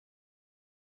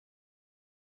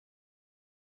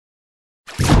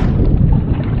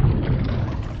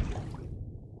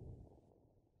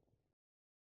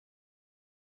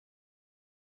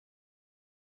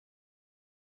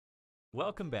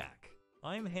Welcome back.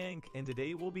 I'm Hank and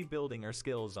today we'll be building our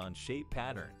skills on shape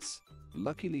patterns.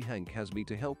 Luckily Hank has me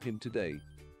to help him today.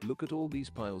 Look at all these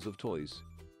piles of toys.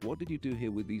 What did you do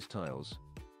here with these tiles?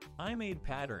 I made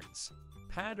patterns.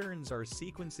 Patterns are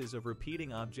sequences of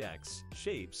repeating objects,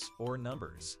 shapes, or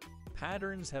numbers.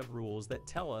 Patterns have rules that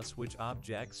tell us which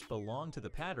objects belong to the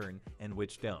pattern and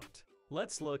which don't.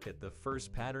 Let's look at the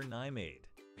first pattern I made.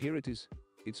 Here it is.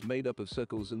 It's made up of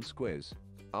circles and squares.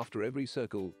 After every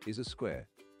circle is a square.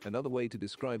 Another way to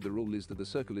describe the rule is that the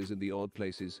circle is in the odd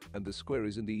places and the square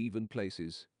is in the even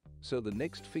places. So the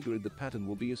next figure in the pattern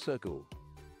will be a circle.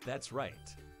 That's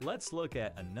right. Let's look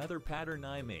at another pattern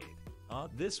I made.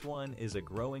 This one is a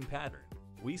growing pattern.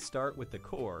 We start with the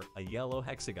core, a yellow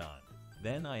hexagon.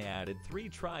 Then I added 3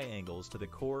 triangles to the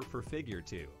core for figure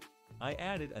 2. I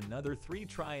added another 3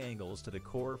 triangles to the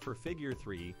core for figure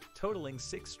 3, totaling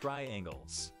 6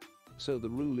 triangles. So the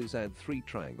rule is add 3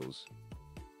 triangles.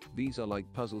 These are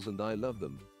like puzzles and I love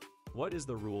them. What is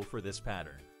the rule for this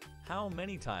pattern? How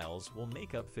many tiles will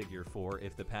make up figure 4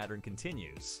 if the pattern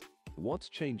continues? What's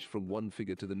changed from one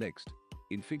figure to the next?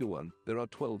 In figure 1, there are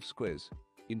 12 squares.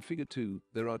 In figure 2,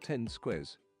 there are 10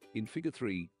 squares. In figure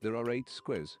 3, there are 8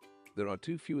 squares. There are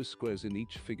 2 fewer squares in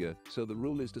each figure, so the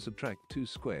rule is to subtract 2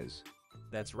 squares.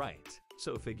 That's right.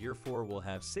 So figure 4 will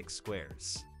have 6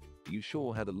 squares. You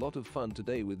sure had a lot of fun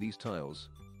today with these tiles.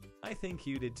 I think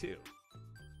you did too.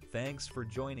 Thanks for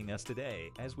joining us today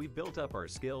as we built up our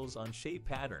skills on shape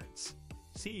patterns.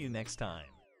 See you next time.